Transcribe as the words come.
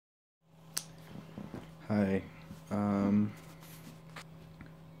Hi. Um,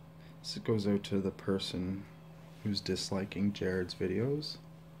 this goes out to the person who's disliking Jared's videos.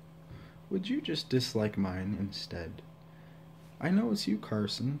 Would you just dislike mine instead? I know it's you,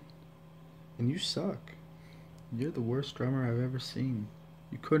 Carson, and you suck. You're the worst drummer I've ever seen.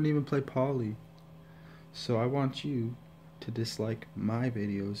 You couldn't even play Polly. So I want you to dislike my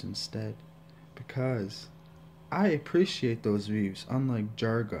videos instead, because I appreciate those views, unlike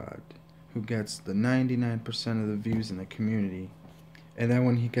Jargod, who gets the 99% of the views in the community. And then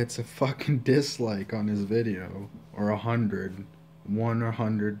when he gets a fucking dislike on his video, or 100, 1 or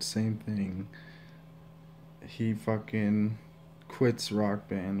 100, same thing, he fucking quits Rock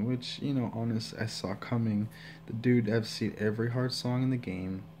Band, which, honest, I saw coming. The dude FC'd every hard song in the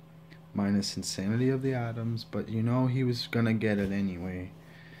game, minus Insanity of the Atoms, but he was gonna get it anyway.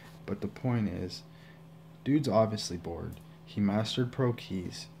 But the point is, dude's obviously bored. He mastered pro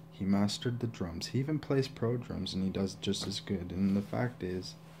keys. He mastered the drums. He even plays pro drums, and he does just as good. And the fact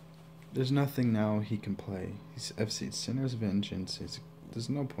is, there's nothing now he can play. He's FC'd Sinner's Vengeance. There's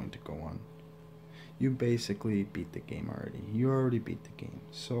no point to go on. You basically beat the game already. You already beat the game.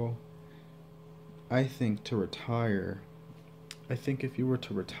 So, I think if you were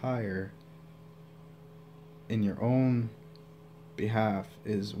to retire in your own behalf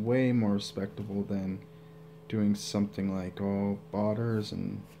is way more respectable than doing something like, botters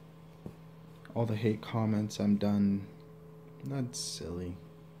and all the hate comments. I'm done. That's silly.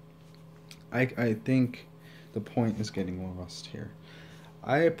 I think the point is getting lost here.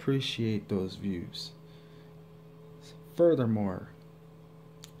 I appreciate those views. Furthermore,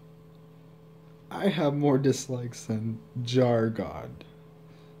 I have more dislikes than Jargod.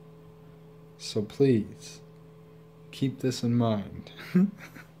 So please, keep this in mind.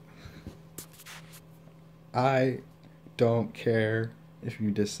 I don't care if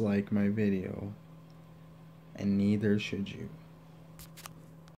you dislike my video, and neither should you.